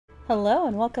Hello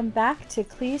and welcome back to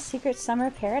Klee's Secret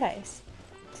Summer Paradise.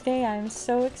 Today I'm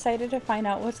so excited to find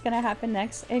out what's going to happen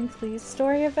next in Klee's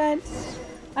story event.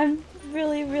 I'm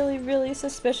really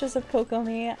suspicious of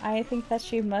Kokomi. I think that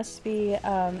she must be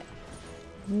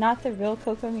not the real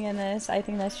Kokomi in this. I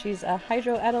think that she's a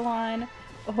Hydroetalon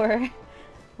or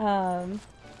an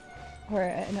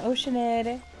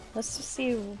Oceanid. Let's just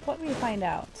see what we find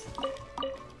out.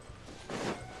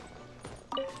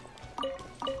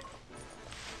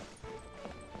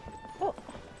 Oh,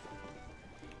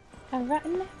 a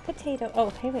rotten potato. Oh,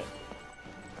 hey, wait.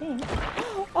 Dang.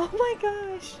 Oh my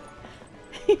gosh.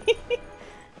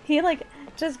 He like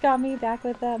just got me back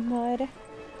with that mud.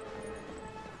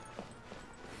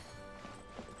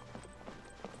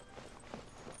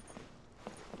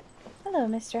 Hello,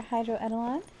 Mr.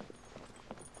 Hydroetalon.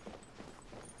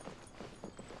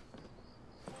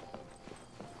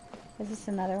 Is this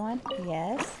another one?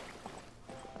 Yes.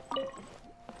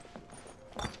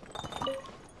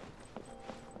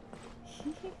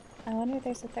 I wonder if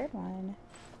there's a third one.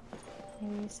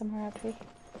 Maybe somewhere up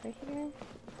right here?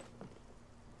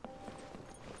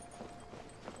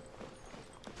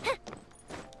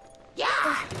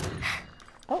 Yeah!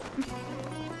 Oh!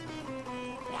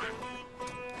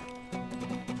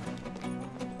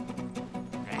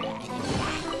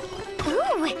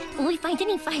 Ooh! Will we find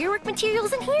any firework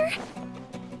materials in here?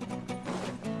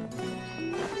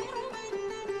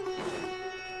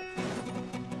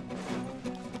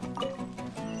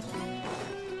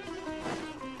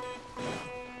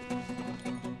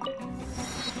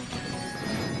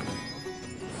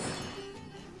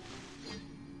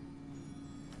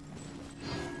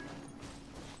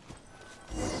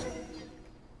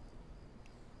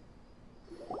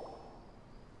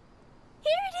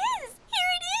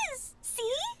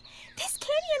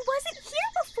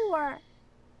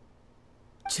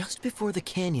 Just before the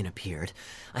canyon appeared,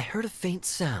 I heard a faint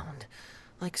sound,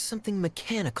 like something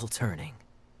mechanical turning.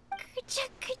 Kerchuk,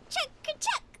 kerchuk,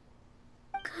 kerchuk.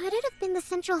 Could it have been the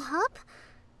central hub?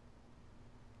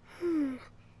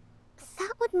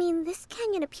 That would mean this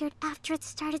canyon appeared after it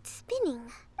started spinning.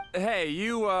 Hey,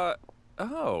 you,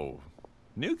 oh.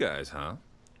 New guys, huh?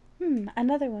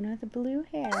 Another one with the blue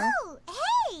hair. Oh,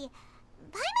 hey!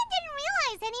 Paimon didn't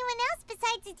realize anyone else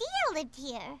besides Adia lived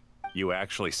here. You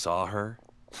actually saw her?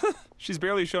 She's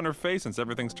barely shown her face since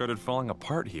everything started falling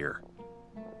apart here.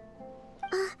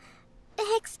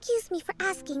 Excuse me for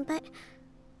asking, but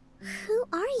who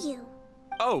are you?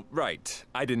 Oh, right.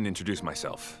 I didn't introduce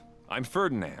myself. I'm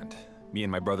Ferdinand. Me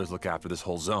and my brothers look after this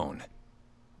whole zone.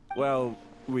 Well,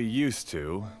 we used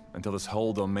to, until this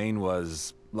whole domain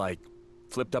was, like,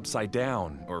 flipped upside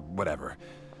down, or whatever.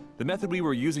 The method we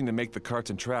were using to make the carts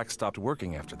and tracks stopped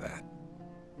working after that.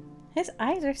 His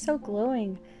eyes are so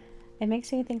glowing. It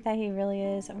makes me think that he really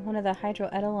is one of the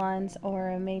Hydroetalons,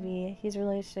 or maybe he's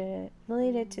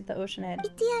related to the Oceanid.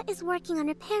 Adia is working on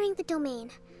repairing the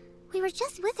domain. We were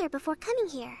just with her before coming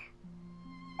here.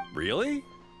 Really?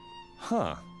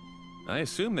 Huh. I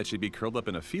assume that she'd be curled up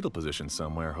in a fetal position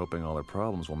somewhere, hoping all her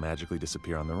problems will magically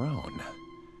disappear on their own.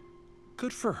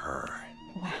 Good for her.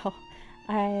 Wow.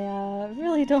 I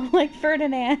really don't like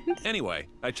Ferdinand. Anyway,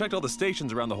 I checked all the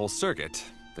stations around the whole circuit.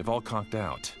 They've all conked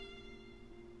out.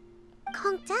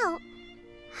 Conked out?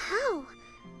 How?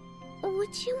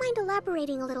 Would you mind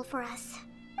elaborating a little for us?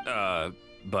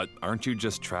 But aren't you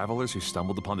just travelers who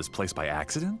stumbled upon this place by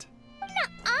accident?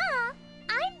 Nuh-uh!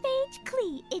 I'm Mage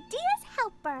Klee, Adia's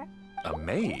helper. A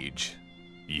mage?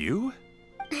 You?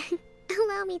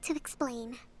 Allow me to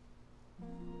explain.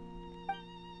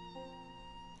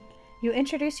 You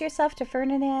introduce yourself to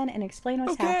Ferdinand and explain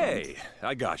what's happened. Okay,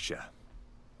 I gotcha.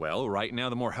 Well, right now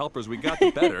the more helpers we got, the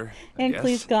better, I And guess.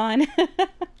 Klee's gone.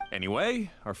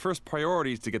 Anyway, our first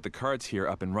priority is to get the carts here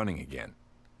up and running again.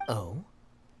 Oh?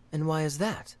 And why is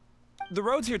that? The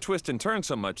roads here twist and turn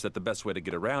so much that the best way to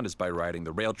get around is by riding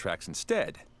the rail tracks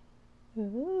instead.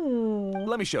 Ooh.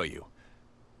 Let me show you.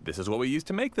 This is what we used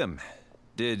to make them.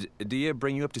 Did Adia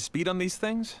bring you up to speed on these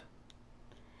things?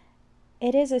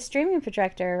 It is a streaming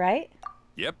projector, right?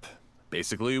 Yep.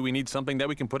 Basically, we need something that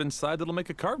we can put inside that'll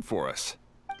make a cart for us.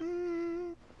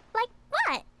 Like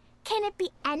what? Can it be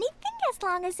anything as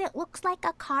long as it looks like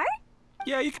a cart?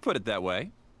 Yeah, you could put it that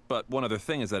way. But one other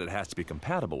thing is that it has to be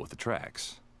compatible with the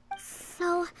tracks.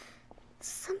 So,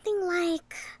 something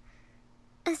like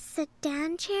a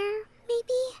sedan chair,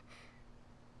 maybe?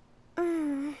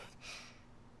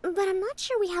 But I'm not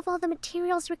sure we have all the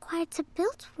materials required to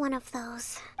build one of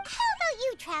those. How about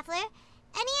you, Traveler?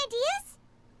 Any ideas?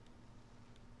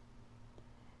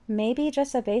 Maybe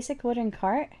just a basic wooden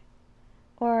cart?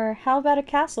 Or how about a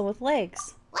castle with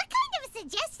legs? What kind of a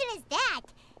suggestion is that?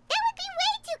 That would be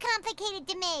way too complicated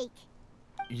to make.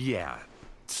 Yeah.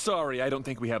 Sorry, I don't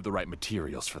think we have the right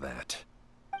materials for that.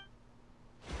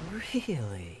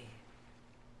 Really?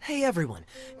 Hey everyone,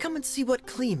 come and see what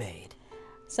Klee made.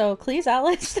 So Klee's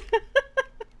Alice.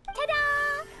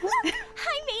 Ta-da! Look!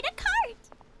 I made a cart!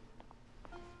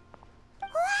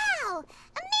 Wow!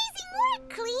 Amazing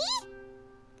work, Klee!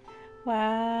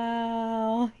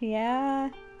 Wow. Yeah.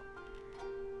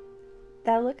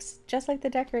 That looks just like the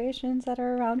decorations that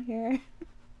are around here.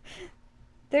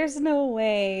 There's no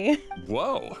way.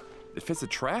 Whoa! It fits the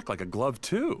track like a glove,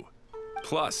 too.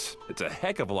 Plus, it's a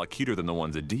heck of a lot cuter than the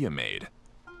ones Adia made.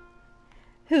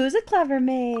 Who's a clever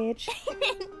mage?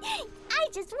 I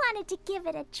just wanted to give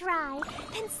it a try.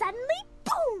 Then suddenly,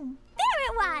 boom! There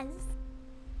it was!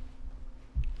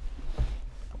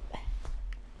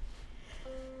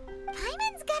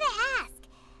 Paimon's gotta ask,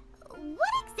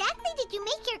 what exactly did you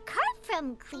make your cart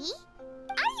from, Klee?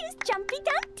 I used Jumpy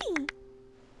Dumpty.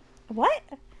 What?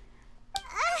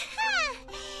 Aha!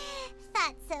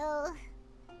 Thought so.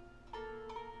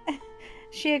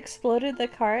 She exploded the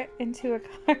cart into a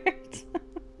cart?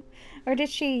 Or did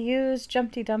she use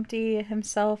Jumpty Dumpty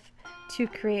himself to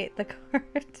create the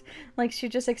cart? Like she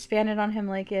just expanded on him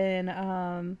like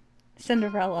in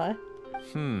Cinderella.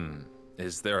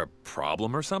 Is there a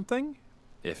problem or something?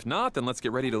 If not, then let's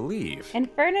get ready to leave. And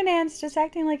Ferdinand's just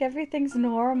acting like everything's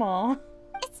normal.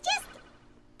 It's just...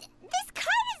 this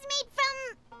cart is made from,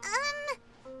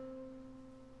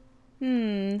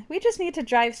 We just need to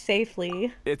drive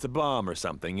safely. It's a bomb or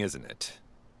something, isn't it?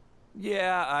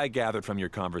 Yeah, I gathered from your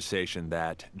conversation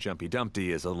that Jumpy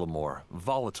Dumpty is a little more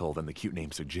volatile than the cute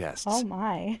name suggests. Oh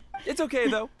my. It's okay,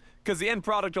 though, because the end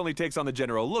product only takes on the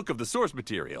general look of the source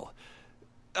material.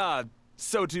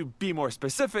 So to be more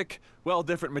specific, while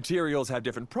different materials have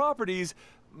different properties,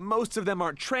 most of them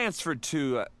aren't transferred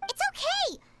to, It's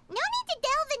okay! No need to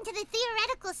delve into the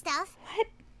theoretical stuff. What?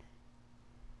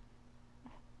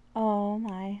 Oh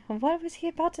my. What was he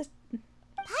about to...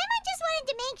 Paimon just wanted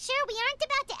to make sure we aren't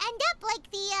about to end up like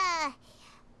the,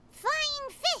 flying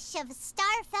fish of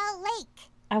Starfell Lake.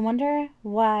 I wonder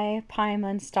why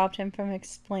Paimon stopped him from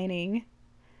explaining.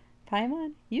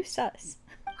 Paimon, you sus.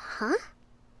 Huh?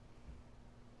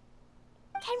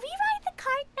 Can we ride the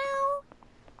cart now?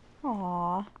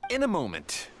 Aww. in a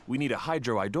moment. We need a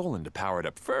hydroidolin to power it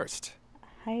up first.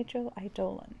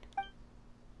 Hydroidolin.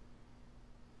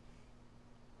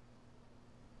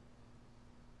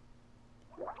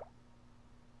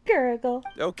 Gurgle.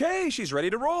 Okay, she's ready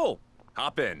to roll.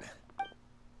 Hop in.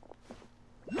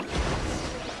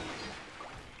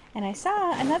 And I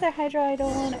saw another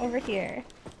hydroidolin over here.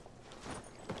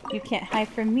 You can't hide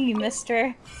from me,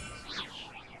 mister.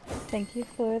 Thank you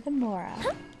for the Mora.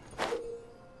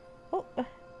 Oh.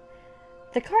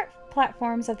 The cart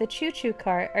platforms of the choo-choo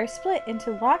cart are split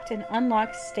into locked and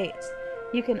unlocked states.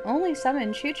 You can only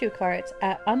summon choo-choo carts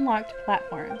at unlocked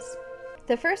platforms.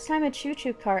 The first time a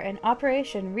choo-choo cart in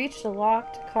operation reached a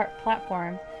locked cart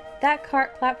platform, that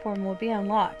cart platform will be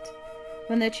unlocked.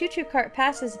 When the choo-choo cart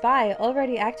passes by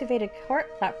already activated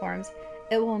cart platforms,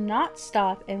 it will not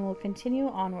stop and will continue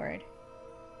onward.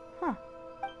 Huh.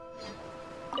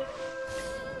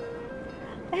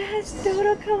 It has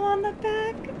Dodoco on the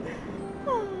back.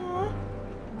 Aww.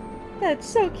 That's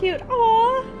so cute.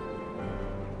 Aww.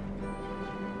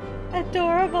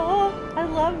 Adorable. I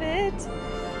love it.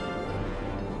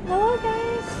 Hello,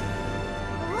 guys.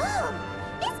 Whoa!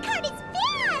 This cart is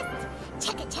fast!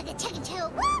 Chugga chugga chugga chugga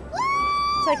woo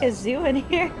woo! It's like a zoo in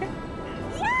here.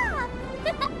 Yeah!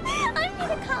 I'm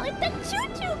gonna call it the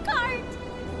choo-choo cart!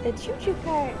 The choo-choo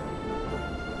cart.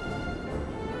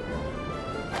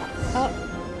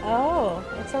 Oh,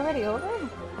 it's already over?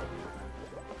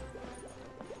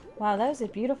 Wow, that was a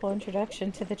beautiful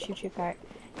introduction to the choo-choo cart.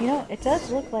 You know, it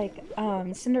does look like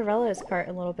Cinderella's cart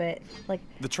a little bit. Like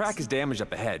The track is damaged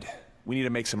up ahead. We need to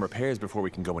make some repairs before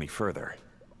we can go any further.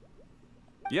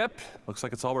 Yep, looks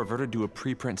like it's all reverted to a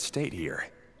preprint state here.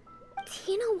 Do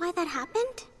you know why that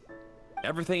happened?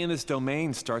 Everything in this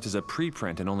domain starts as a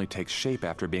preprint and only takes shape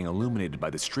after being illuminated by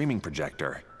the streaming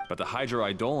projector. But the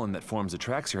hydroidolin that forms the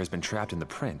tracks here has been trapped in the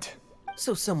print.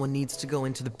 So someone needs to go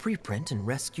into the preprint and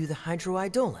rescue the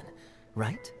hydroidolin,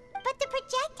 right? But the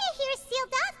projector here is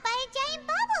sealed off by a giant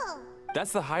bubble!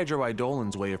 That's the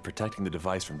hydroidolin's way of protecting the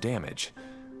device from damage.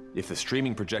 If the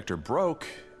streaming projector broke,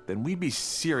 then we'd be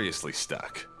seriously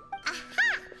stuck.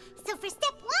 Aha! So for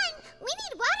step one, we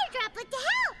need water droplet to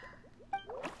help!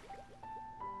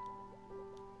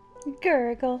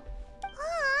 Gurgle.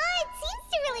 Aw, it seems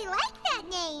to really like that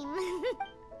name!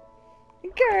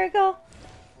 Gurgle.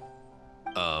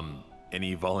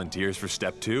 Any volunteers for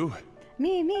step two?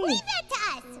 Me. Leave that to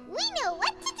us! We know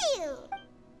what to do!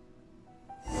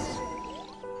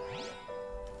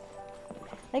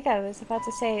 Like I was about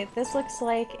to say, this looks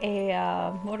like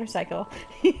a motorcycle.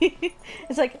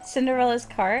 It's like Cinderella's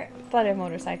cart, but a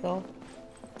motorcycle.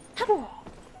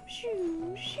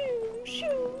 Shoo, shoo,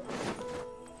 shoo.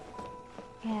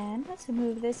 And let's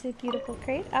move this beautiful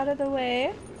crate out of the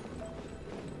way.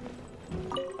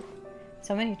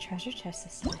 So many treasure chests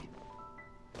this time.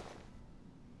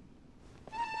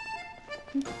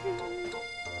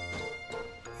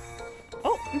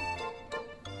 Oh!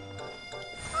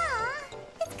 Aw,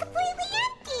 it's completely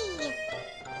empty.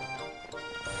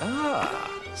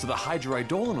 Ah, so the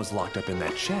Hydroidolon was locked up in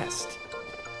that chest.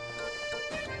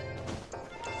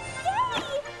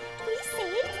 Yay! We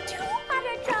saved 2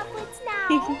 water droplets now.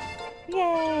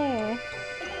 Yay!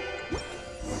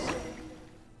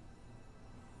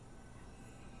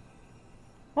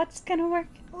 What's gonna work?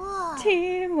 Whoa.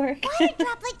 Teamwork! Water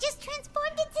droplet just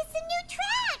transformed into some new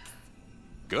tracks.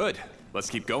 Good. Let's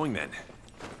keep going then.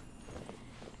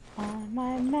 On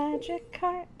my magic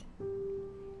cart.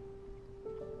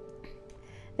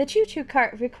 The choo-choo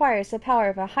cart requires the power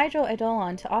of a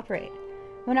Hydroidolon to operate.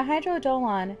 When a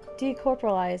Hydroidolon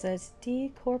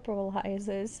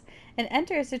decorporalizes and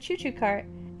enters the choo-choo cart,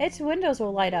 its windows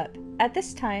will light up. At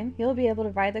this time, you'll be able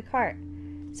to ride the cart.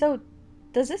 So,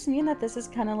 does this mean that this is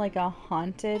kind of like a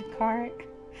haunted cart?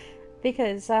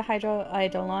 Because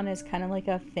Hydroidolon is kind of like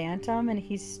a phantom and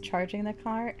he's charging the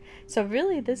cart. So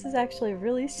really, this is actually a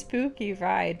really spooky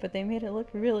ride, but they made it look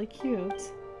really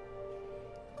cute.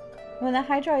 When the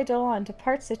Hydroidolon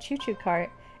departs the choo-choo cart,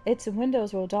 its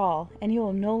windows will dull, and you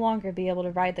will no longer be able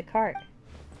to ride the cart.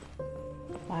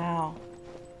 Wow.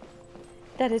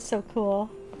 That is so cool.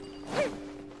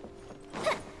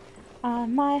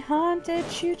 On my haunted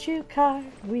choo-choo cart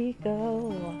we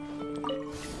go.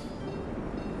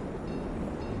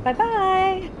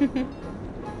 Bye-bye!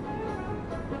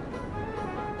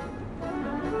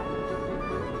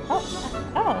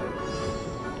 Oh!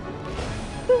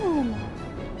 Boom!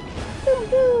 Boom,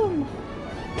 boom!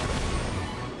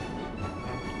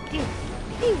 Pew,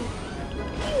 pew,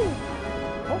 pew!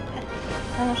 Oh,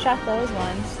 I almost shot those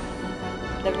ones.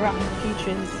 The rotten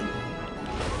peaches.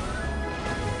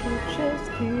 Peaches,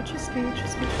 peaches,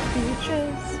 peaches, peaches,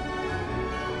 peaches.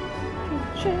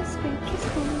 Peaches, peaches,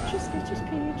 peaches, peaches,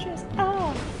 peaches. I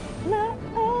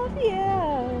love you.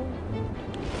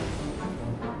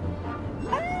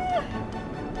 Ah!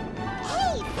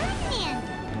 Hey, Ferdinand!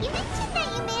 You mentioned that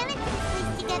you managed this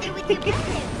place together with your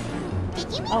brothers. Did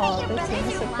you mean that your this brothers is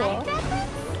are so water cool.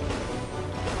 droplets?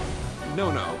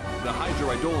 No, no. The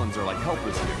Hydroidolons are like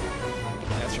helpers here.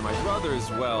 As for my brothers,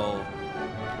 well...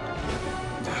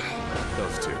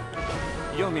 those two.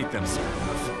 You'll meet them soon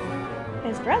enough.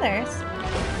 His brothers?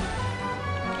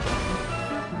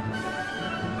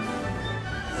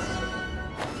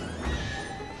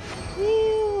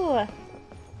 Whew!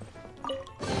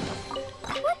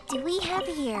 What do we have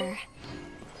here?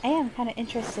 I am kind of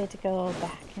interested to go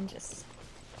back and just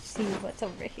see what's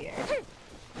over here.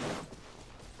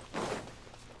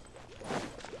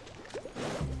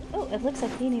 Oh, it looks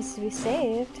like he needs to be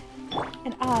saved.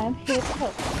 And I'm here to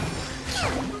help.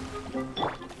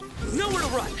 Nowhere to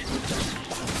run!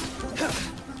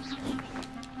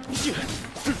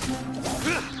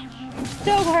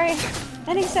 Don't worry.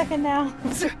 Any second now.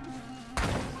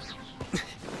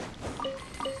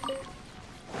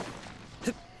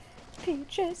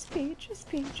 Peaches, peaches,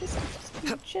 peaches, peaches,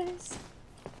 peaches.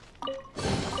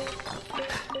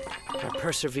 Our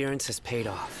perseverance has paid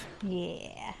off.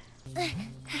 Yeah.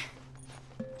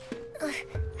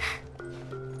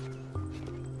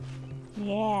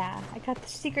 Yeah, I got the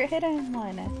secret hidden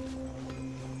one.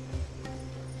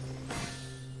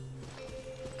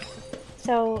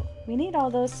 So, we need all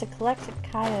those to collect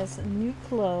Kaya's new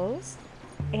clothes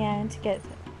and to get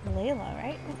Layla,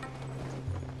 right?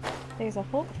 There's a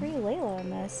whole free Layla in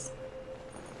this.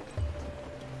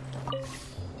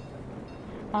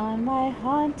 On my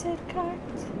haunted cart.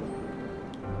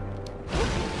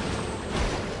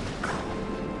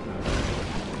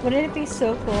 Wouldn't it be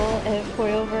so cool if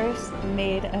Foilverse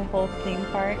made a whole theme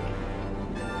park?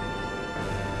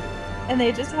 And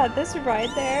they just had this ride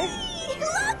there?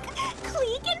 Look!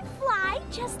 Klee can fly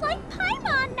just like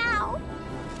Paimon now!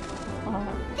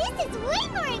 This is way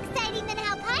more exciting than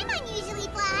how Paimon usually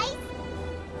flies.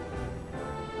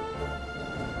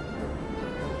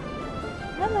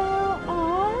 Hello!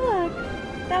 Aw, look!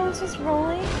 That one's just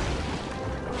rolling.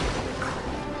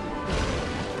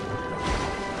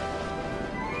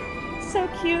 So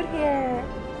cute here.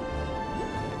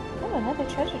 Oh, another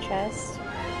treasure chest.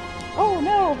 Oh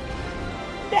no!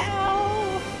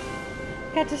 No!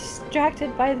 Got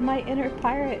distracted by my inner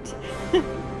pirate.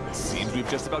 Seems we've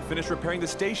just about finished repairing the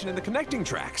station and the connecting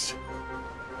tracks.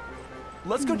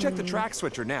 Let's go check the track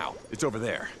switcher now. It's over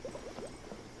there.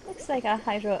 Looks like a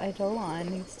Hydro Eidolon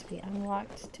needs to be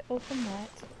unlocked to open that.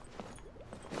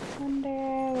 Wonder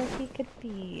where he could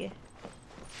be.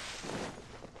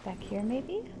 Back here,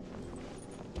 maybe?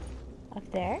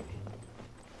 Up there?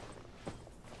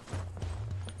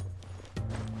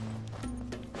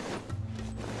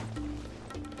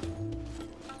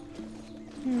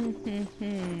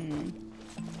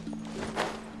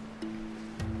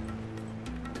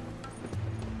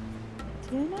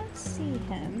 Do not see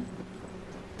him.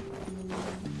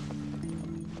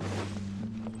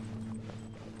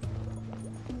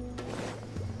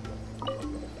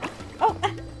 Oh!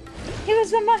 He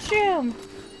was the mushroom!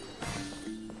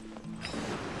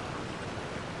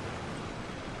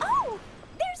 Oh!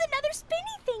 There's another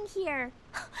spinny thing here!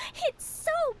 It's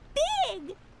so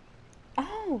big!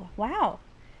 Oh, wow.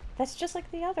 That's just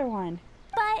like the other one.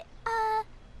 But,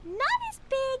 not as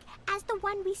big as the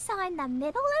one we saw in the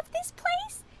middle of this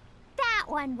place. That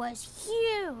one was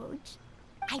huge.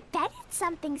 I bet it's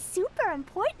something super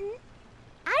important.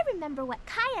 I remember what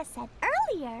Kaya said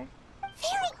earlier.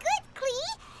 Very good,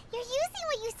 Klee. You're using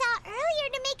what you saw earlier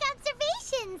to make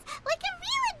observations, like a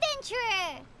real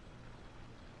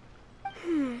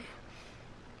adventurer.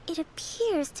 It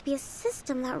appears to be a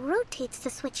system that rotates to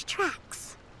switch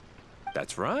tracks.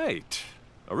 That's right.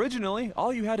 Originally,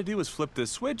 all you had to do was flip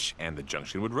this switch and the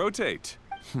junction would rotate.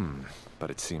 But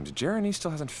it seems Jeremy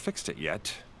still hasn't fixed it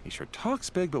yet. He sure talks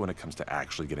big, but when it comes to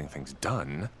actually getting things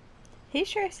done... He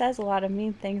sure says a lot of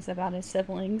mean things about his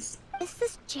siblings. Is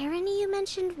this Jeremy you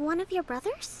mentioned one of your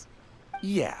brothers?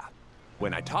 Yeah.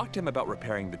 When I talked to him about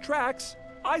repairing the tracks,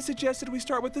 I suggested we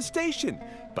start with the station,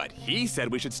 but he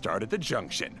said we should start at the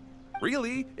junction.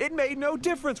 Really, it made no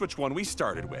difference which one we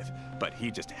started with, but he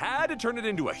just had to turn it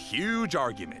into a huge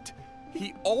argument.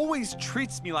 He always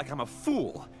treats me like I'm a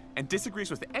fool and disagrees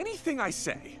with anything I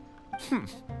say.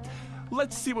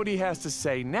 Let's see what he has to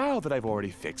say now that I've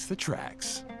already fixed the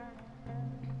tracks.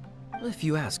 If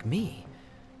you ask me,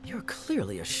 you're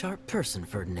clearly a sharp person,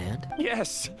 Ferdinand.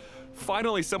 Yes,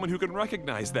 finally someone who can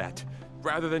recognize that,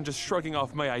 rather than just shrugging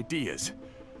off my ideas.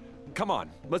 Come on,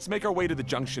 let's make our way to the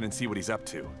junction and see what he's up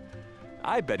to.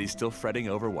 I bet he's still fretting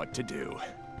over what to do.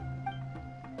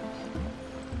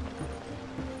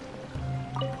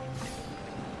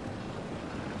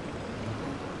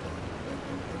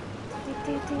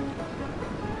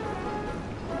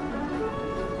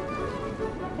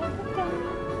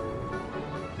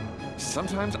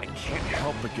 Sometimes I can't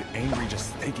help but get angry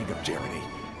just thinking of Jeremy.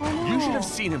 You should have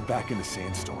seen him back in the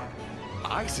sandstorm.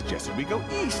 I suggested we go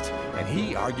east, and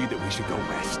he argued that we should go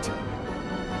west.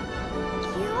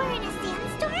 You were in a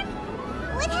sandstorm?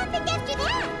 What happened after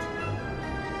that?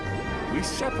 We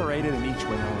separated and each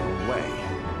went our own way.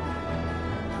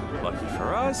 Lucky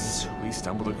for us, we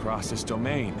stumbled across this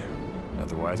domain.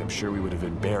 Otherwise, I'm sure we would have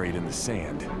been buried in the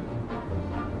sand.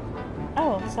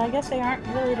 Oh, so I guess they aren't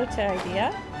related to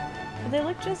Idea? But they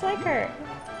look just like her.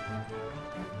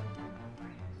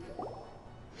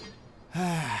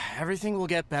 Everything will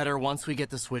get better once we get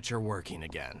the switcher working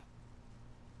again.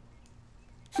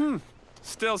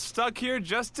 Still stuck here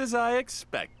just as I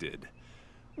expected.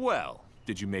 Well,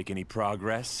 did you make any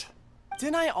progress?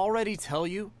 Didn't I already tell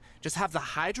you? Just have the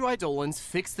Hydroidolans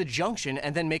fix the junction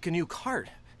and then make a new cart.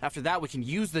 After that, we can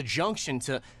use the junction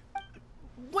to...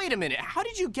 Wait a minute, how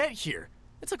did you get here?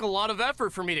 It took a lot of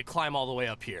effort for me to climb all the way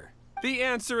up here. The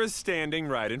answer is standing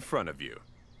right in front of you.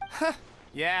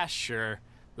 Yeah, sure.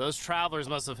 Those travelers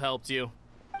must have helped you.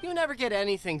 You never get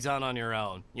anything done on your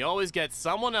own. You always get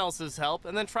someone else's help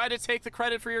and then try to take the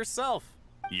credit for yourself.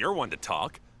 You're one to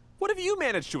talk. What have you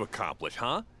managed to accomplish,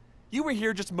 huh? You were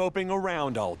here just moping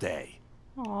around all day.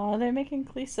 Aw, they're making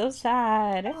Klee so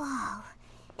sad. Whoa.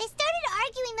 They started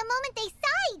arguing the moment they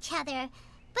saw each other.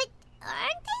 But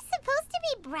aren't they supposed to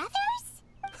be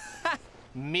brothers?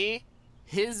 Me?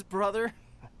 His brother?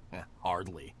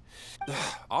 Hardly.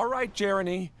 All right,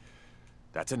 Jeremy.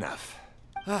 That's enough.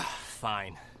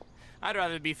 Fine. I'd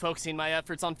rather be focusing my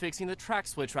efforts on fixing the track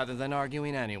switch rather than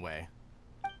arguing anyway.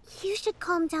 You should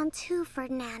calm down too,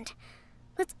 Ferdinand.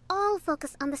 Let's all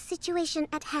focus on the situation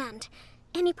at hand.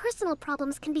 Any personal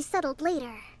problems can be settled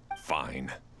later.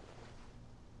 Fine.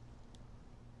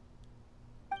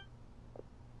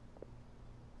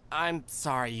 I'm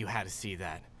sorry you had to see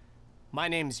that. My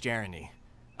name's Jeremy.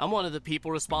 I'm one of the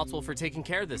people responsible for taking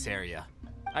care of this area.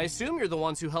 I assume you're the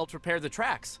ones who helped repair the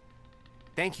tracks.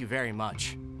 Thank you very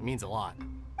much. It means a lot.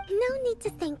 No need to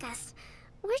thank us.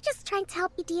 We're just trying to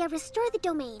help Idea restore the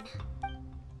domain.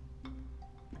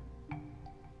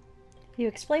 You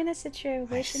explain the I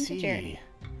situation to Jeremy.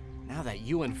 see. Now that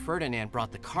you and Ferdinand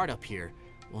brought the cart up here,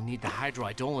 we'll need the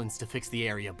hydroidolins to fix the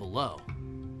area below.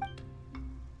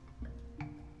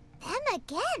 Them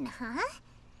again, huh?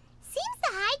 Seems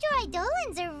the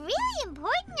hydroidolins are really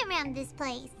important around this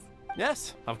place.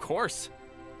 Yes, of course.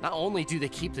 Not only do they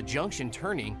keep the junction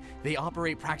turning, they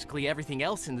operate practically everything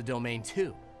else in the domain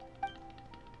too.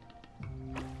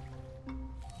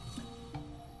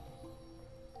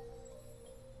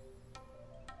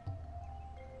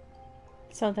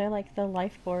 So they're like the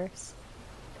life force.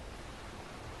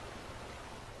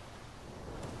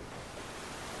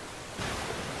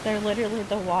 They're literally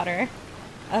the water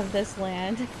of this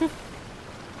land.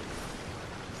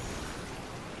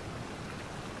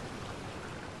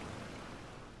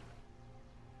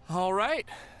 All right.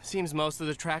 Seems most of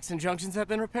the tracks and junctions have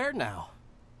been repaired now.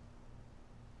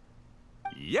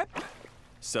 Yep.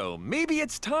 So maybe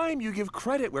it's time you give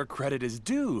credit where credit is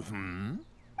due,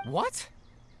 What?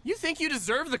 You think you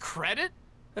deserve the credit?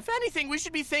 If anything, we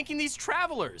should be thanking these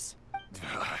travelers.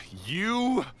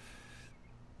 You...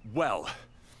 Well,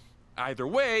 either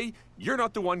way, you're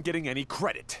not the one getting any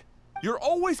credit. You're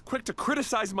always quick to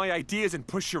criticize my ideas and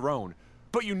push your own,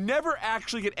 but you never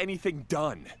actually get anything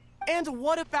done. And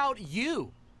what about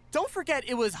you? Don't forget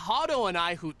it was Hado and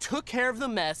I who took care of the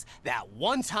mess that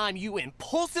one time you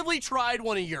impulsively tried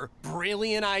one of your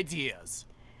brilliant ideas.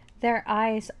 Their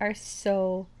eyes are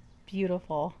so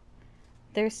beautiful.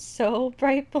 They're so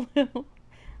bright blue.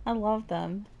 I love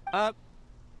them.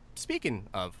 Speaking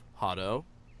of Hado,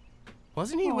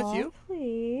 wasn't he with you?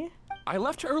 Klee. I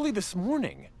left early this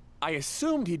morning. I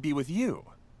assumed he'd be with you.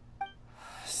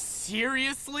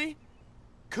 Seriously?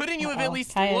 Couldn't you have Uh-oh. at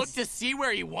least Kaya's- looked to see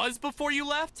where he was before you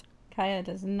left? Kaya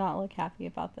does not look happy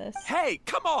about this. Hey,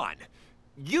 come on!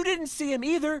 You didn't see him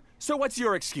either, so what's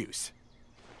your excuse?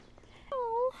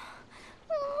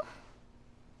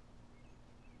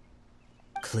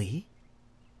 Klee?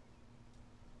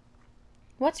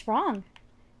 What's wrong?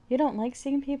 You don't like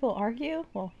seeing people argue?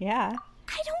 Well, yeah.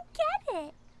 I don't get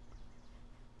it.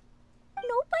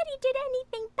 Nobody did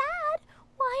anything bad.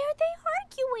 Why are they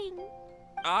arguing?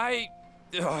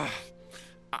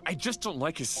 I just don't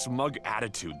like his smug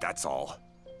attitude, that's all.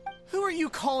 Who are you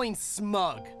calling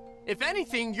smug? If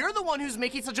anything, you're the one who's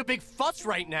making such a big fuss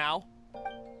right now.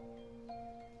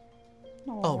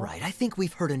 Aw. All right, I think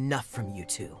we've heard enough from you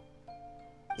two.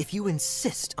 If you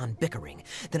insist on bickering,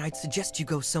 then I'd suggest you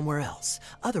go somewhere else.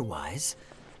 Otherwise,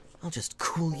 I'll just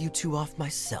cool you two off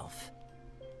myself.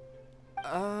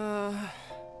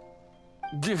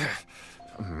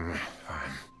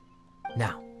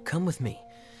 Now, come with me.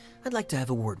 I'd like to have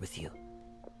a word with you.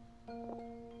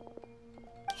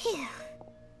 Phew.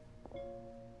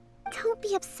 Don't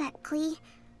be upset, Klee.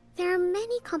 There are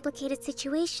many complicated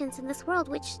situations in this world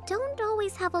which don't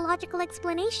always have a logical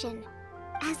explanation.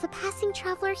 As a passing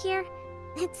traveler here,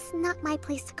 it's not my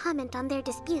place to comment on their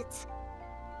disputes.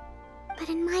 But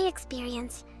in my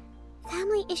experience,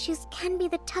 family issues can be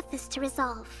the toughest to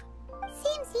resolve.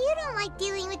 Seems you don't like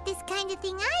dealing with this kind of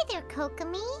thing either,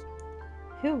 Kokomi.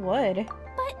 Who would?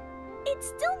 But it's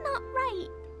still not right.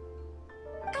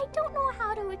 I don't know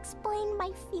how to explain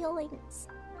my feelings.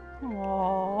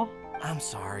 Aww. I'm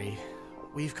sorry.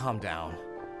 We've calmed down.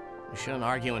 We shouldn't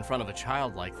argue in front of a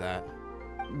child like that.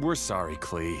 We're sorry,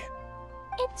 Klee.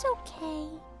 It's okay.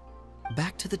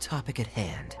 Back to the topic at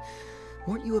hand.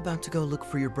 Weren't you about to go look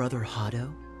for your brother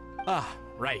Hado? Ah,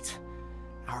 right.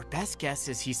 Our best guess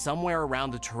is he's somewhere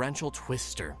around the torrential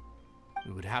twister.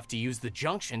 We would have to use the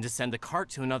junction to send the cart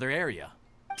to another area.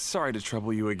 Sorry to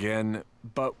trouble you again,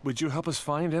 but would you help us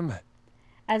find him?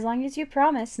 As long as you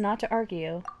promise not to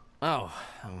argue. Oh,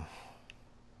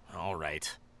 all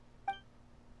right.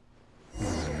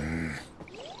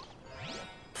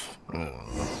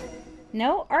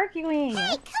 No arguing!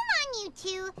 Hey, come on, you two.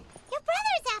 You're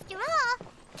brothers after all.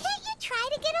 Can't you try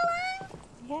to get along?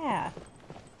 Yeah.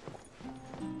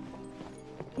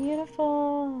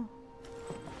 Beautiful.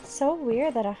 So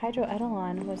weird that a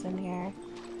hydroetalon was in here.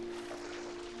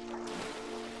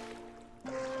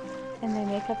 And they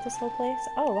make up this whole place?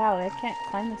 Oh wow, I can't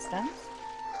climb the stems?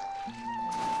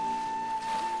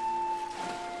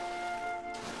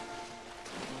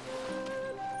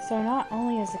 So not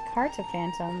only is the cart a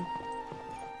phantom,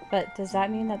 but does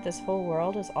that mean that this whole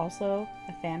world is also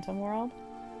a phantom world?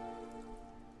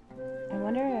 I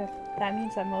wonder if that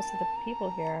means that most of the people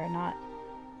here are not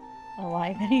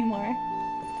alive anymore.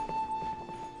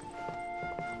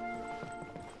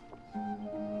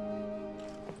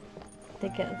 They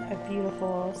get a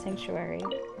beautiful sanctuary.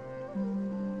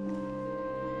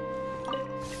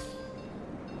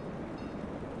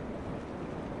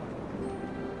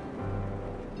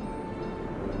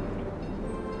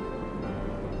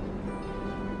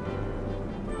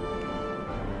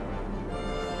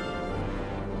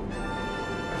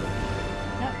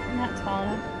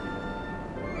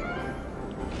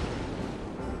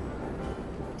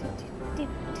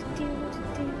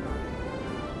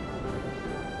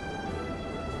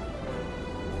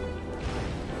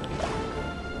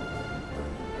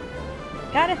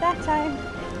 Got it that time.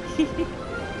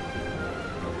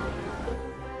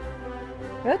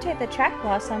 Rotate the track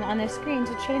blossom on the screen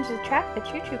to change the track the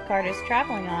choo-choo cart is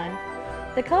traveling on.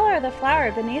 The color of the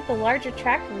flower beneath the larger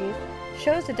track leaf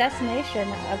shows the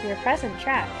destination of your present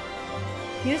track.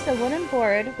 Use the wooden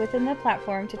board within the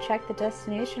platform to check the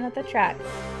destination of the track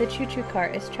the choo-choo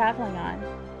cart is traveling on.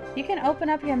 You can open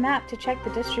up your map to check the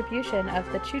distribution of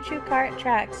the choo-choo cart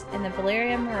tracks in the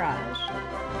Valerian Mirage.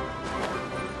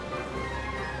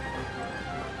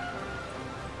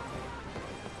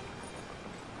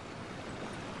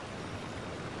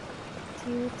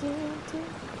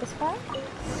 This far?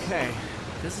 Okay,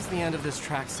 this is the end of this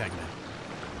track segment.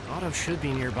 Otto should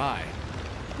be nearby.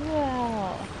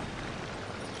 Well.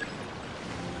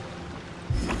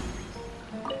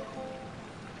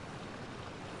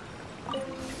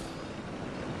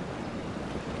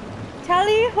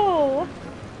 Tally-ho!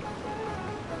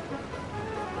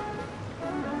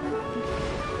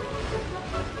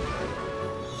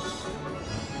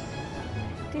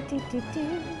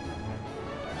 Do-do-do-do.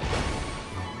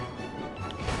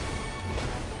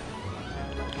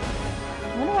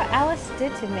 I wonder what Alice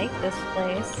did to make this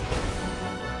place.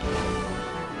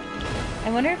 I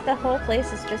wonder if the whole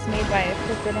place is just made by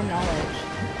forbidden knowledge.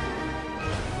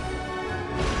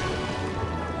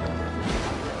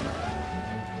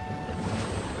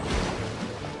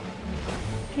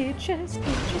 Peaches,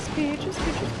 peaches, peaches,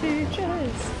 peaches,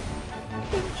 peaches.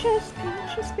 Peaches,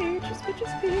 peaches, peaches,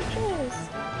 peaches, peaches.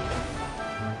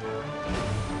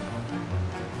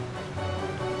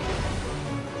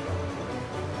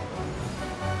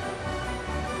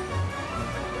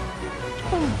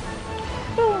 Boom,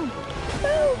 boom,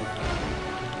 boom.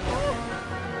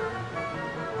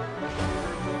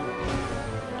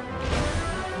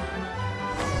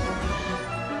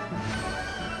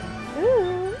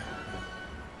 Ooh.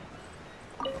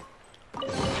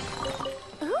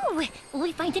 Ooh, will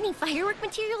we find any firework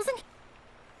materials in?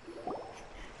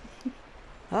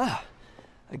 Ah,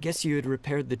 I guess you had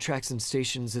repaired the tracks and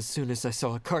stations as soon as I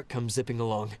saw a cart come zipping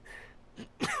along.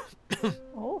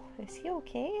 Oh, is he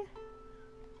okay?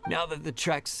 Now that the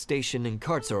tracks, station, and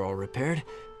carts are all repaired,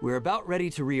 we're about ready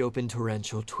to reopen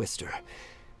Torrential Twister.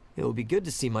 It will be good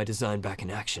to see my design back in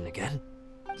action again.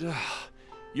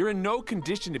 You're in no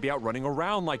condition to be out running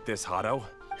around like this, Hado.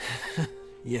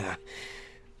 Yeah,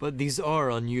 but these are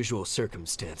unusual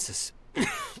circumstances.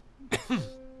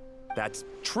 That's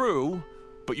true,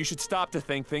 but you should stop to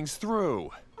think things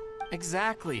through.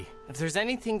 Exactly. If there's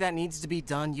anything that needs to be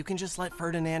done, you can just let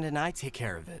Ferdinand and I take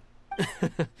care of it.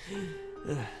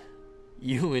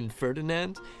 You and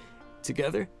Ferdinand?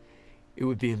 Together? It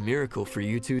would be a miracle for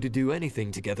you two to do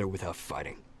anything together without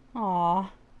fighting. Aww.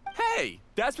 Hey,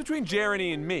 that's between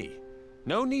Jeremy and me.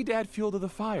 No need to add fuel to the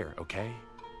fire, okay?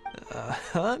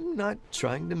 I'm not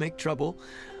trying to make trouble.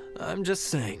 I'm just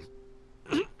saying.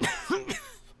 Hey,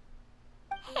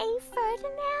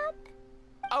 Ferdinand?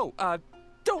 Oh,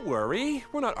 don't worry.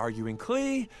 We're not arguing,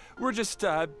 Klee. We're just,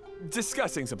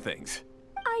 discussing some things.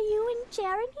 Are you and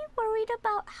Jeremy worried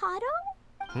about Hado?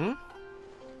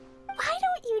 Why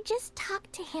don't you just talk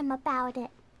to him about it?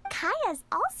 Kaya's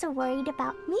also worried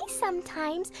about me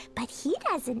sometimes, but he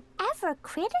doesn't ever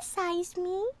criticize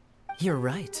me. You're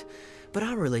right, but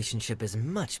our relationship is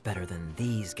much better than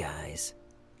these guys.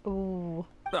 Ooh.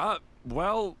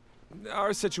 Well,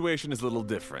 our situation is a little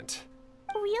different.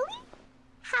 Really?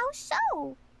 How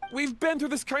so? We've been through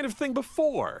this kind of thing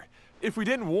before. If we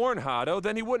didn't warn Hado,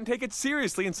 then he wouldn't take it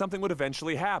seriously and something would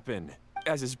eventually happen.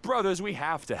 As his brothers, we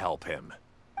have to help him.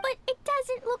 But it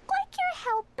doesn't look like you're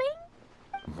helping.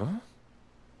 Huh?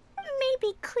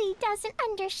 Maybe Klee doesn't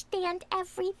understand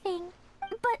everything.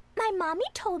 But my mommy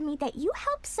told me that you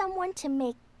help someone to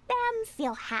make them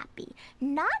feel happy,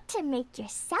 not to make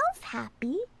yourself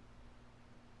happy.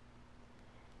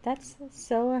 That's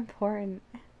so important.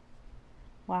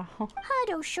 Wow.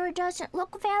 Hado sure doesn't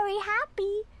look very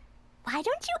happy. Why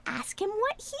don't you ask him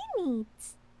what he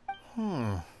needs?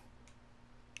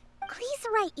 Klee's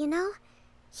right, you know.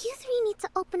 You three need to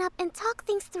open up and talk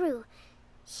things through.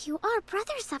 You are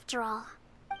brothers after all.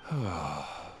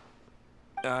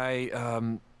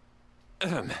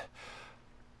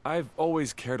 I've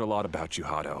always cared a lot about you,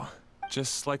 Hado.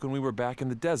 Just like when we were back in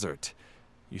the desert.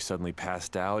 You suddenly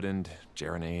passed out and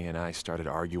Jeremy and I started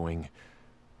arguing.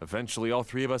 Eventually, all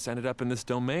three of us ended up in this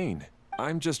domain.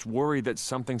 I'm just worried that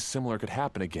something similar could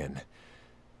happen again.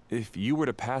 If you were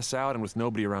to pass out and with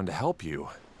nobody around to help you...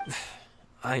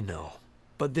 I know,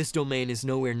 but this domain is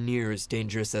nowhere near as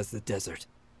dangerous as the desert.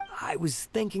 I was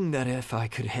thinking that if I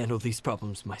could handle these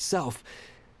problems myself,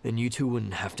 then you two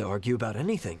wouldn't have to argue about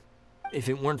anything. If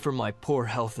it weren't for my poor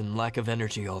health and lack of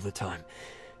energy all the time,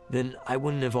 then I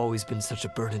wouldn't have always been such a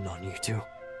burden on you two.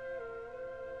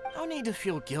 No need to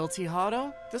feel guilty,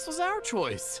 Hado. This was our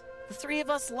choice. The three of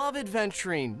us love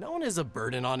adventuring. No one is a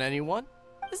burden on anyone.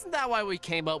 Isn't that why we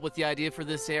came up with the idea for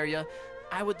this area?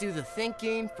 I would do the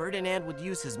thinking, Ferdinand would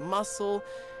use his muscle,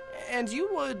 and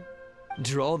you would...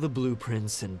 Draw the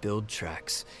blueprints and build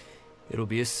tracks. It'll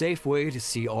be a safe way to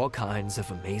see all kinds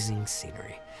of amazing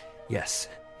scenery. Yes,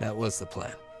 that was the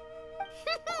plan.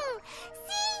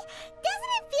 See?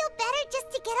 Doesn't it feel better just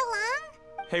to get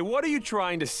along? Hey, what are you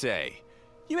trying to say?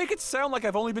 You make it sound like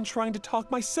I've only been trying to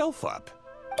talk myself up.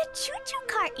 The choo-choo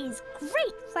cart is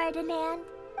great, Ferdinand.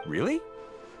 Really?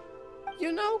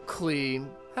 You know, Klee,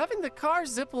 having the car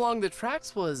zip along the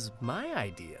tracks was my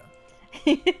idea.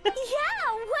 Yeah,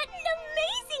 what an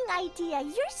amazing idea!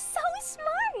 You're so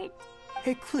smart!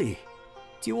 Hey, Klee,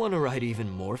 do you want to ride even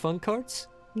more fun carts?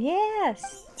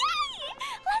 Yes. Yay!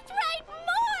 Let's ride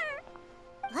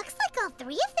more! Looks like all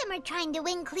three of them are trying to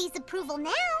win Klee's approval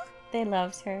now. They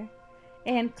loves her.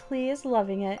 And Klee is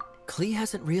loving it. Klee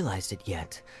hasn't realized it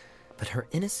yet, but her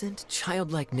innocent,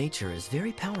 childlike nature is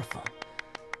very powerful.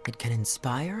 It can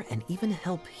inspire and even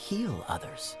help heal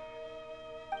others.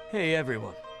 Hey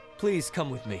everyone, please come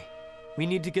with me. We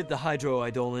need to get the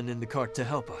hydroidolin in the cart to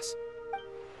help us.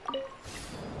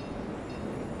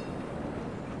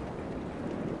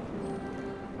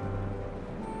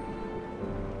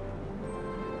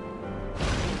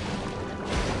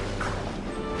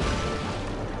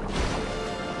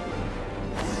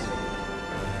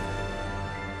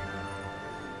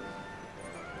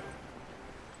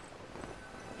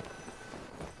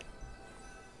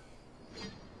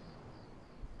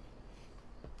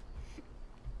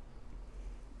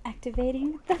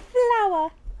 Activating the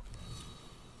flower.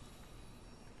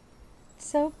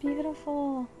 So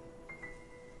beautiful.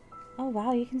 Oh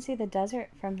wow, you can see the desert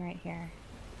from right here.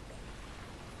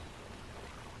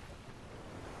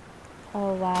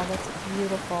 Oh wow, that's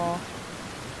beautiful.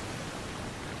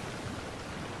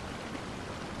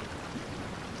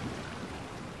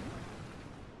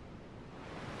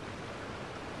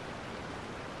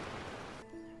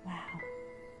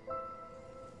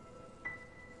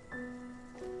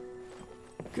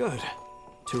 Good.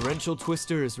 Torrential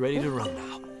Twister is ready to run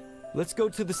now. Let's go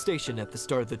to the station at the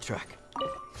start of the track.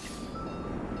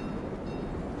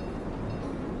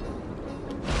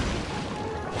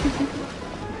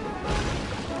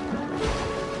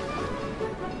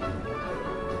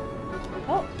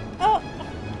 Oh, oh!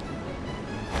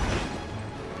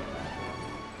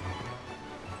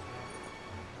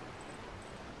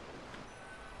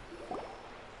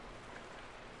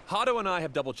 Hado and I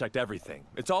have double-checked everything.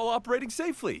 It's all operating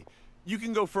safely. You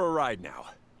can go for a ride now.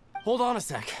 Hold on a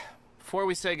sec. Before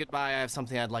we say goodbye, I have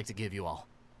something I'd like to give you all.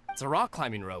 It's a rock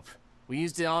climbing rope. We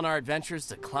used it on our adventures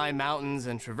to climb mountains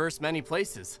and traverse many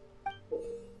places.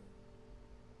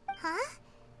 Huh?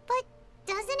 But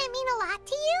doesn't it mean a lot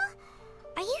to you?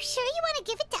 Are you sure you want to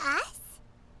give it to us?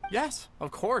 Yes, of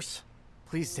course.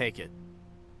 Please take it.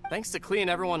 Thanks to Klee and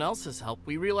everyone else's help,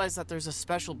 we realized that there's a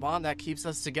special bond that keeps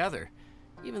us together.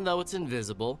 Even though it's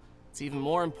invisible, it's even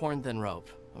more important than rope.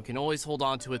 We can always hold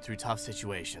on to it through tough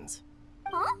situations.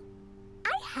 Huh?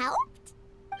 I helped?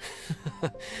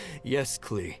 Yes,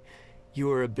 Klee. You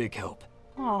are a big help.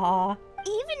 Aww.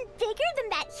 Even bigger than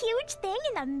that huge thing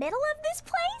in the middle of this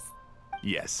place?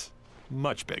 Yes,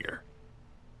 much bigger.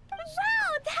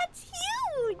 Wow, that's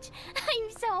huge!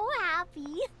 I'm so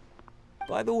happy.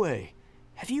 By the way,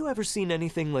 have you ever seen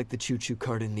anything like the choo-choo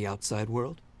cart in the outside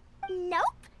world? Nope.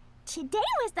 Today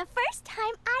was the first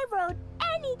time I rode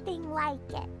anything like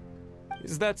it.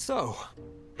 Is that so?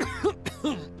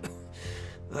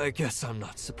 I guess I'm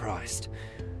not surprised.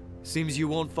 Seems you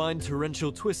won't find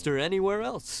Torrential Twister anywhere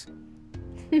else.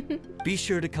 Be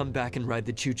sure to come back and ride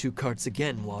the choo-choo carts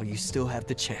again while you still have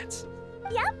the chance.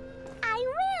 Yep, I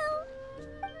will.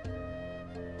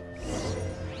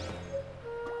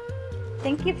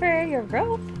 Thank you for your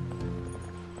rope.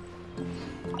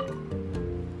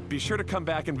 Be sure to come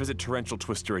back and visit Torrential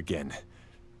Twister again.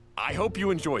 I hope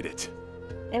you enjoyed it.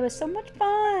 It was so much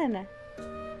fun.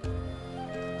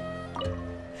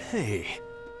 Hey,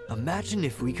 imagine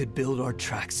if we could build our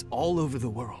tracks all over the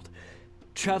world.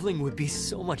 Traveling would be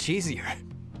so much easier.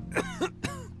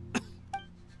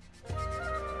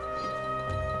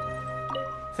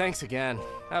 Thanks again.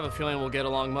 I have a feeling we'll get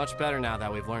along much better now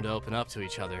that we've learned to open up to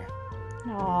each other.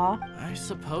 Aww. I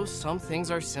suppose some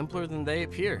things are simpler than they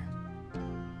appear.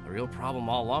 The real problem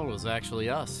all along was actually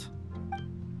us.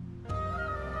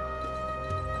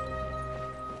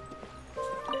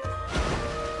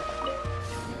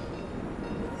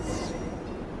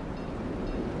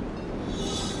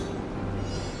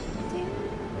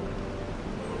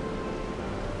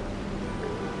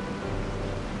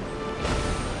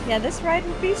 Yeah, this ride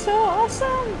would be so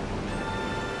awesome!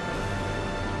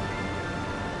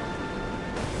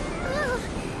 Oh,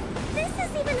 this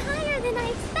is even higher than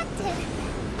I expected.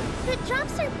 The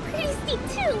drops are pretty steep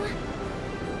too.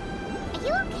 Are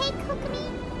you okay, Kokomi?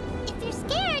 If you're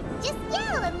scared, just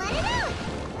yell and let it out.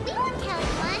 We won't tell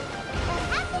anyone. What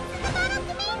happens in the bottle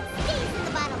domain stays in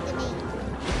the bottle domain.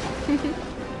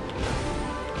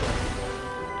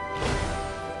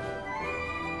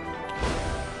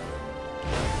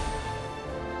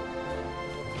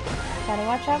 Gotta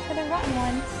watch out for the rotten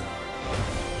ones.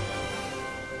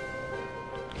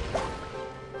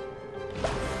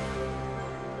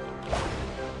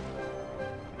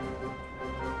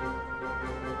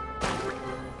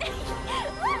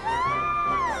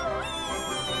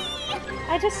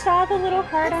 I just saw the little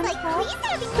heart on Looks like top. Klee's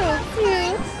having So a lot of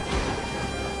cute.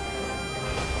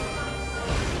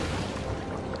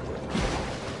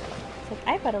 It's like,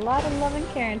 I put a lot of love and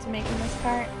care into making this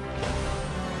cart.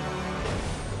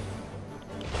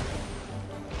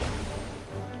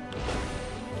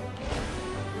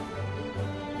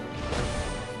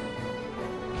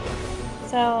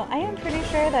 So, I am pretty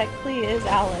sure that Klee is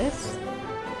Alice.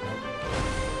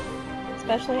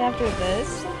 Especially after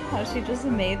this, how she just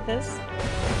made this.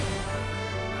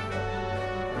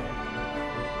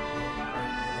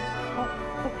 Oh,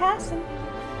 we're passing.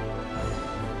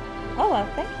 Oh, well,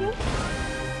 thank you.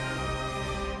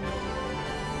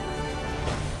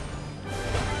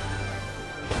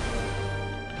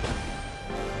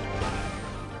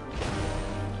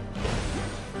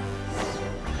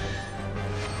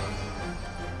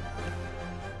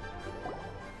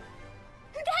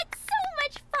 That's so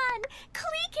much fun!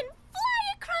 Klee can fly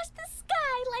across the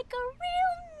sky like a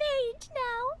real mage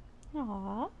now.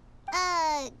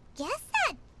 Aww. Guess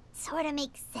that sorta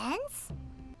makes sense.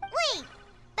 Wait,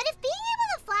 but if being able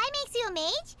to fly makes you a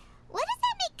mage, what does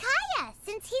that make Kaya,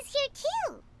 since he's here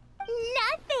too?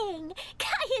 Nothing!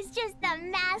 Kaya's just a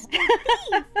master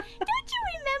thief! Don't you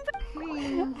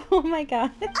remember? Oh my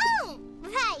god. Oh,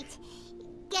 right.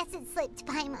 Guess it slipped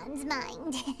Paimon's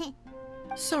mind.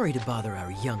 Sorry to bother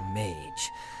our young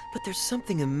mage, but there's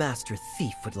something a Master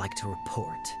Thief would like to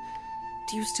report.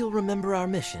 Do you still remember our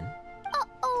mission?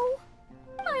 Uh-oh.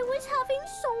 I was having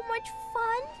so much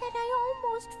fun that I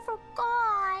almost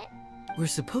forgot. We're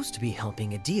supposed to be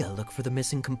helping Adia look for the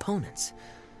missing components.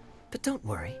 But don't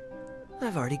worry,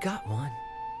 I've already got one.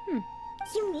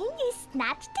 You mean you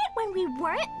snatched it when we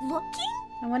weren't looking?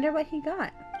 I wonder what he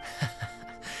got.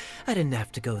 I didn't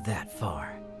have to go that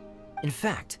far. In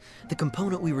fact, the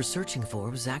component we were searching for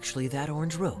was actually that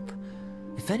orange rope.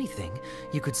 If anything,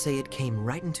 you could say it came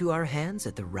right into our hands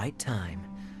at the right time.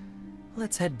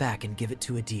 Let's head back and give it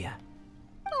to Adia.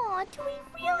 Aw, do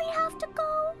we really have to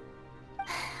go?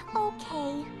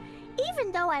 Okay.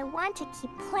 Even though I want to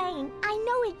keep playing, I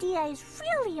know Adia is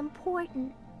really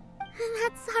important.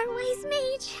 That's our wise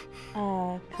mage.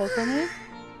 Kokomi?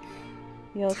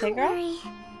 You okay, Don't girl? worry.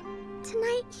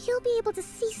 Tonight, you'll be able to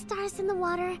see stars in the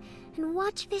water and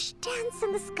watch fish dance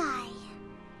in the sky.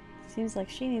 Seems like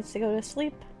she needs to go to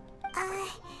sleep.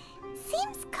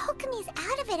 Seems Kokomi's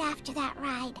out of it after that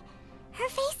ride. Her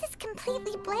face is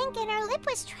completely blank and her lip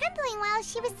was trembling while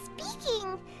she was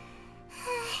speaking.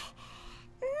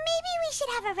 Maybe we should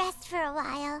have a rest for a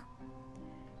while.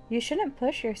 You shouldn't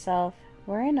push yourself.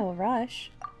 We're in no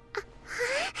rush. Huh?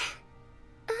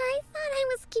 I thought I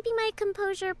was keeping my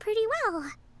composure pretty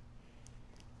well.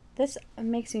 This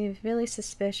makes me really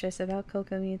suspicious about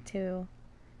Kokomi too.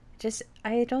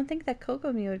 I don't think that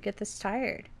Kokomi would get this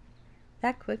tired.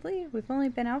 That quickly? We've only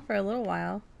been out for a little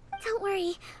while. Don't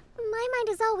worry. My mind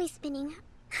is always spinning.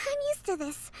 I'm used to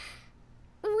this.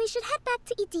 We should head back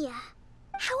to Adia.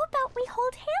 How about we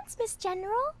hold hands, Miss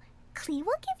General? Klee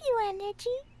will give you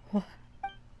energy.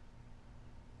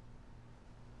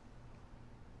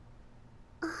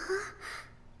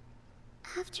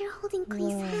 After holding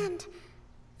Klee's hand,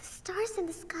 the stars in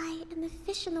the sky and the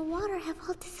fish in the water have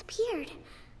all disappeared.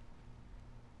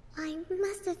 I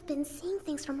must have been seeing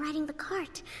things from riding the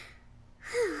cart.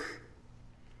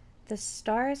 The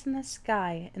stars in the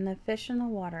sky and the fish in the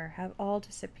water have all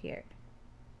disappeared.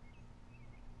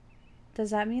 Does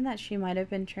that mean that she might have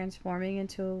been transforming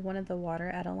into one of the water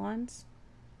eidolons?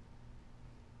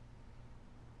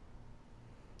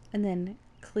 And then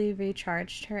Klee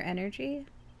recharged her energy?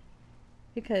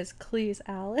 Because Klee's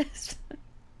Alice?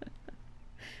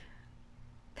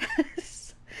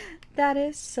 That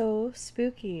is so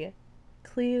spooky.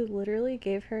 Klee literally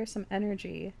gave her some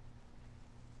energy.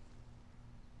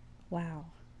 Wow.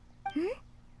 What are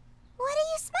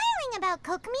you smiling about,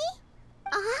 Kokomi?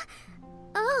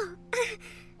 Oh.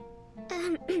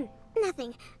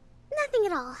 Nothing. Nothing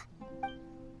at all.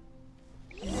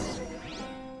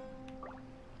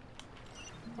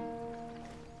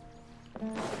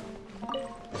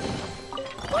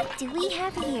 What do we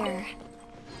have here?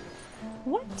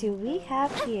 What do we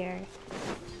have here?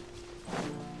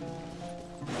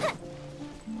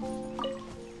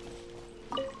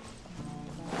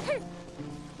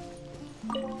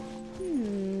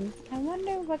 I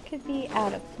wonder what could be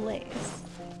out of place.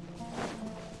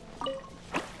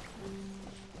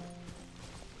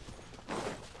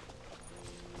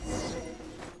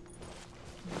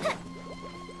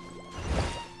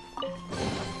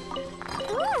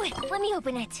 Ooh, let me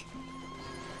open it.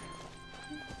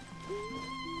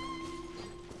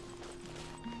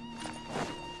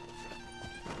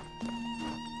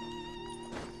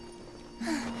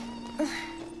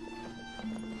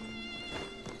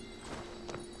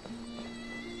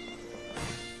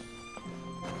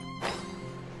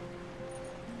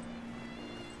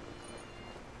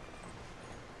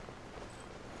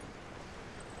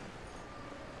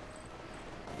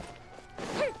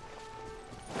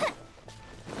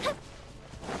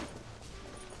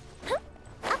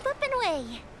 Up and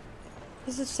away.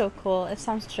 This is so cool. It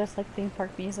sounds just like theme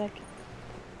park music.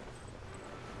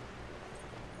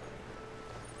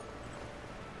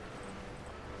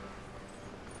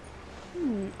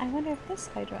 I wonder if this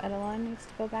Hydroedelon needs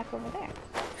to go back over there.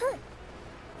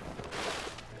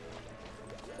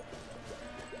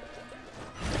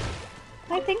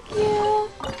 Why, thank you!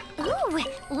 Ooh,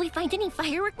 will we find any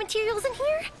firework materials in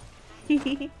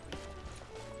here?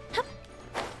 Hup.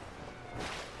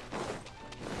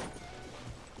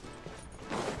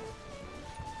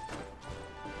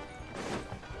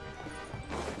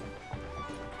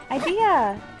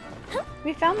 Idea!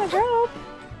 We found the rope!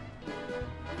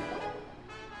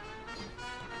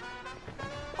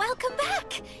 Welcome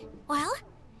back! Well,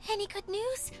 any good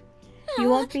news? You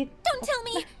won't be- Don't tell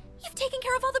me! You've taken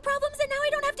care of all the problems and now I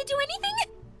don't have to do anything?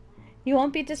 You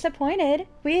won't be disappointed.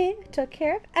 We took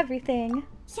care of everything.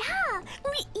 Yeah,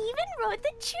 we even rode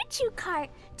the choo-choo cart.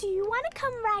 Do you want to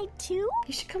come ride too?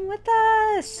 You should come with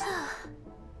us!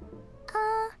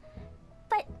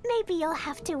 But maybe you'll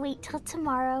have to wait till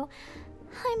tomorrow.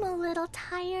 I'm a little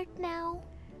tired now.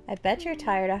 I bet you're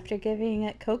tired after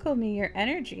giving Kokomi your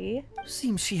energy.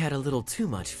 Seems she had a little too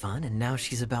much fun and now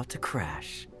she's about to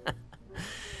crash.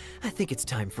 I think it's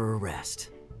time for a rest.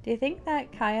 Do you think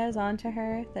that Kaya's onto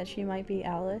her, that she might be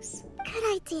Alice?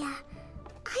 Good idea.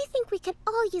 I think we could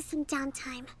all use some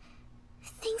downtime.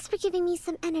 Thanks for giving me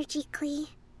some energy, Klee.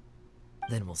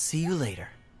 Then we'll see you later.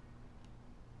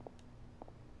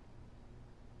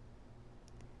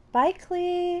 Bye,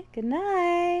 Klee. Good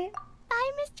night.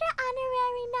 Bye, Mr.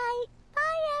 Honorary Knight.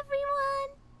 Bye,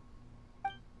 everyone.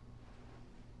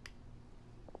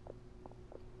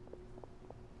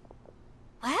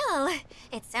 Well,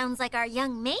 it sounds like our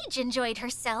young mage enjoyed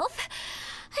herself.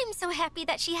 I'm so happy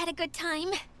that she had a good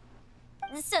time.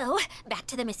 So, back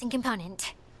to the missing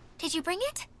component. Did you bring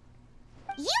it?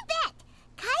 You bet!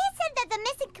 Kaya said that the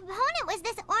missing component was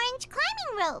this orange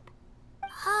climbing rope.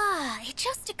 It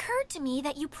just occurred to me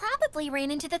that you probably ran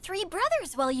into the three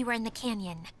brothers while you were in the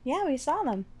canyon. Yeah, we saw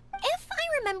them. If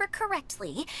I remember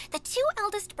correctly, the two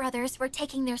eldest brothers were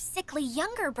taking their sickly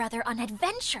younger brother on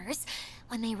adventures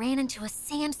when they ran into a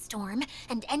sandstorm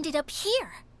and ended up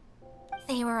here.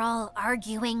 They were all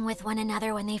arguing with one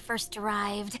another when they first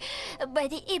arrived,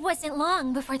 but it wasn't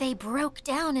long before they broke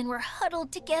down and were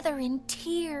huddled together in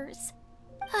tears.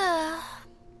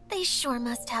 They sure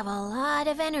must have a lot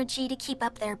of energy to keep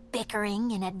up their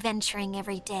bickering and adventuring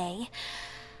every day.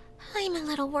 I'm a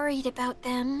little worried about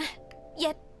them,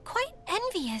 yet quite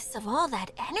envious of all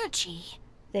that energy.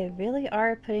 They really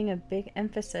are putting a big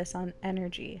emphasis on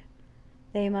energy.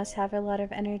 They must have a lot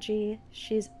of energy.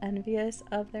 She's envious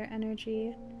of their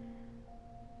energy.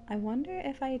 I wonder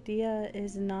if Idea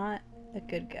is not a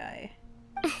good guy.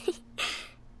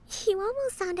 You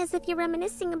almost sound as if you're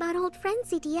reminiscing about old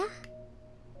friends, Idea.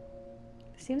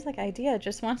 Seems like Idea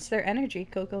just wants their energy,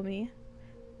 Kokomi.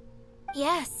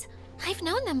 Yes, I've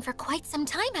known them for quite some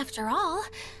time after all.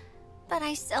 But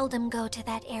I seldom go to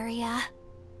that area.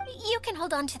 You can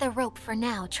hold on to the rope for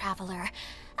now, Traveler.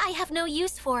 I have no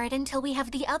use for it until we have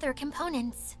the other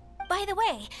components. By the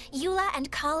way, Eula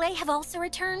and Kale have also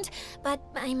returned, but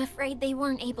I'm afraid they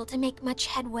weren't able to make much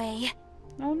headway.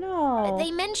 Oh no.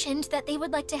 They mentioned that they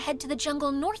would like to head to the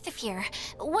jungle north of here,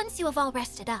 once you have all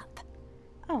rested up.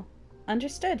 Oh,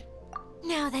 understood.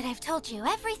 Now that I've told you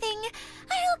everything,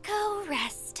 I'll go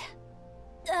rest.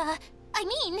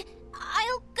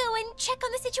 I'll go and check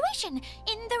on the situation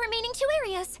in the remaining two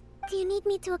areas. Do you need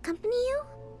me to accompany you?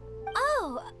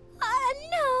 Oh,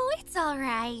 no, it's all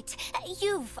right.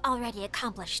 You've already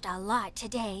accomplished a lot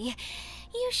today.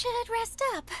 You should rest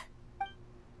up.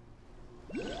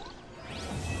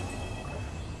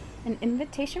 An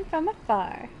invitation from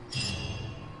afar.